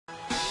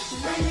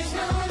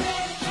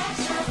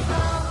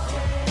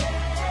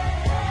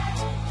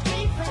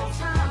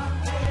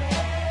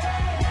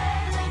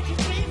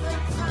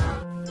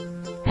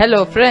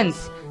Hello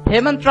friends,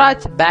 Hemant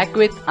Raj back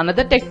with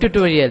another tech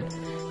tutorial.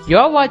 You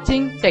are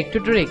watching Tech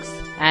Tutorials,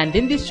 and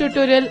in this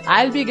tutorial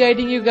I'll be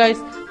guiding you guys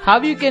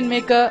how you can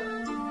make a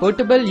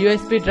bootable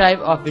USB drive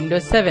of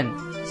Windows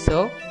 7.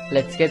 So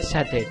let's get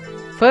started.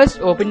 First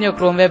open your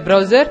Chrome web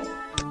browser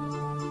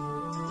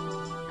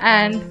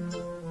and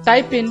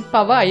type in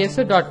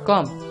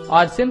poweriso.com,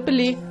 or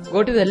simply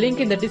go to the link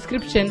in the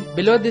description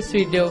below this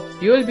video.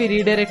 You will be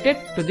redirected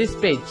to this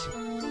page,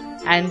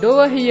 and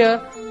over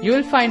here you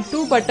will find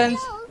two buttons,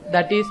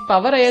 that is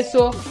Power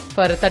ISO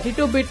for a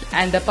 32-bit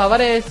and the Power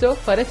ISO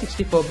for a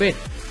 64-bit.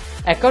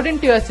 According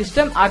to your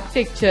system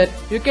architecture,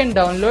 you can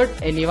download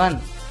any one.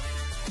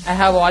 I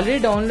have already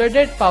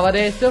downloaded Power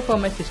ISO for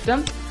my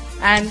system,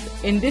 and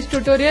in this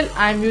tutorial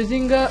I am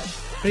using a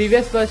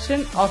previous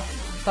version of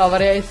Power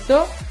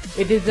ISO.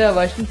 It is the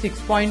version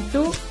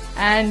 6.2,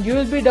 and you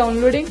will be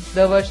downloading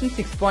the version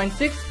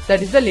 6.6,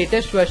 that is the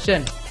latest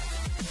version.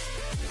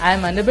 I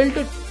am unable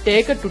to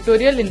take a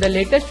tutorial in the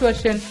latest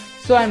version,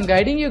 so I am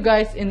guiding you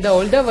guys in the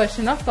older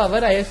version of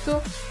Power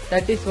ISO,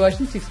 that is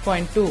version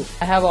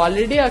 6.2. I have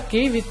already a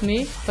key with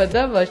me for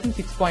the version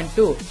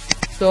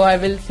 6.2, so I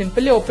will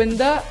simply open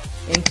the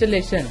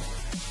installation.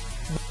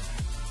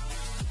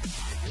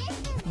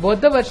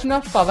 Both the version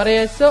of Power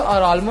ISO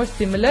are almost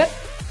similar,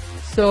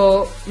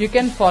 so you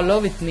can follow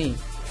with me.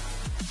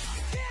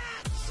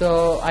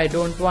 So I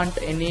don't want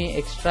any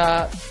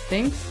extra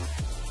things,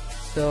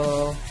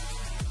 so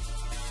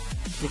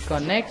click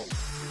on next,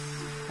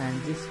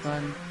 and this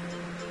one,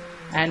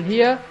 and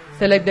here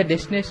select the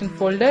destination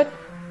folder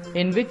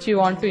in which you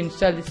want to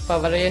install this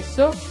Power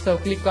ISO. So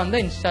click on the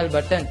install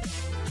button.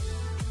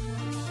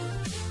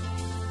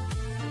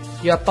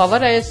 Your Power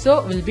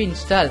ISO will be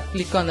installed.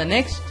 Click on the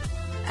next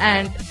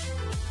and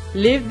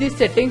leave these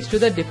settings to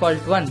the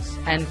default ones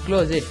and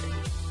close it.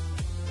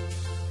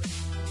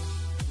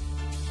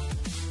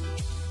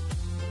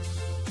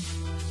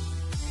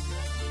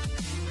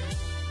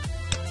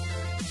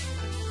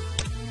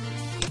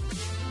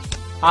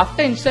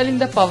 After installing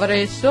the Power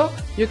ISO,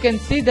 you can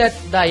see that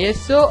the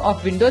ISO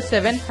of Windows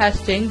 7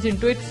 has changed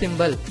into its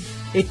symbol.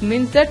 It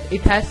means that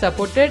it has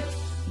supported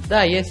the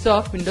ISO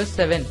of Windows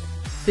 7.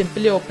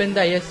 Simply open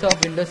the ISO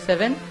of Windows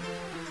 7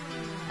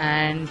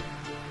 and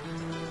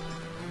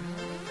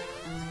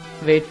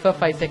wait for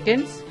 5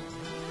 seconds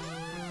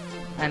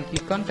and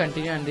click on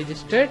continue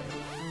unregistered.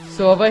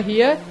 So over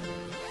here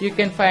you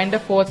can find the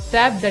fourth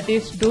tab, that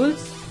is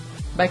tools.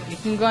 By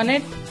clicking on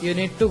it, you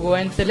need to go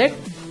and select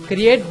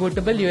create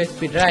bootable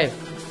USB drive,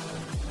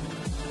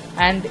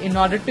 and in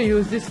order to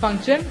use this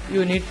function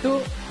you need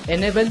to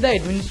enable the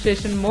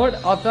administration mode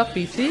of the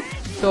PC.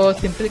 So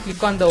simply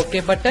click on the OK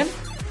button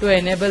to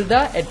enable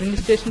the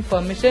administration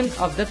permission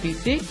of the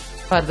PC.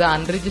 For the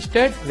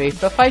unregistered, wait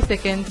for 5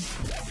 seconds,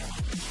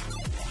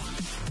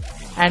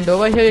 and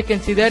over here you can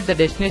see that the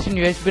destination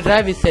USB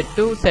drive is set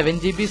to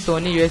 7GB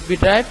Sony USB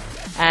drive,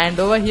 and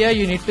over here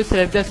you need to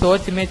select the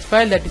source image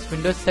file, that is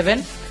Windows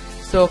 7.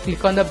 So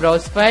click on the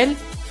browse file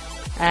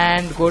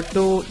and go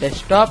to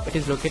desktop. It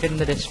is located in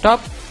the desktop.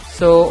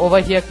 So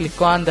over here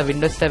click on the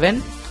Windows 7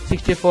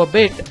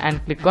 64-bit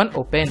and click on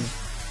open.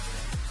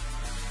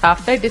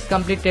 After it is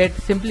completed,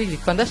 simply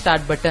click on the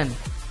start button,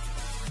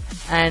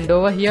 and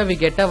over here we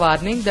get a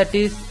warning, that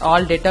is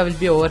all data will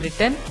be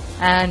overwritten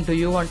and do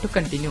you want to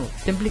continue.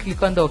 Simply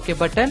click on the OK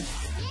button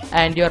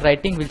and your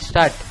writing will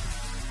start.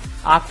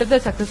 After the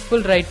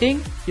successful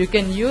writing, you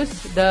can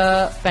use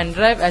the pen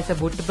drive as a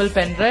bootable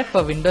pen drive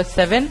for Windows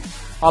 7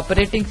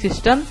 operating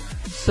system.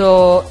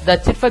 So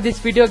that's it for this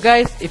video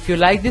guys. If you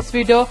like this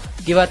video,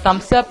 give a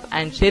thumbs up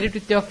and share it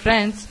with your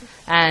friends,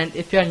 and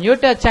if you are new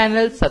to our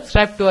channel,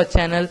 subscribe to our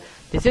channel.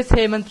 This is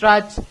Hemant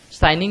Raj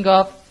signing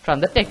off from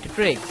the Tech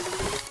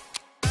Tutorials.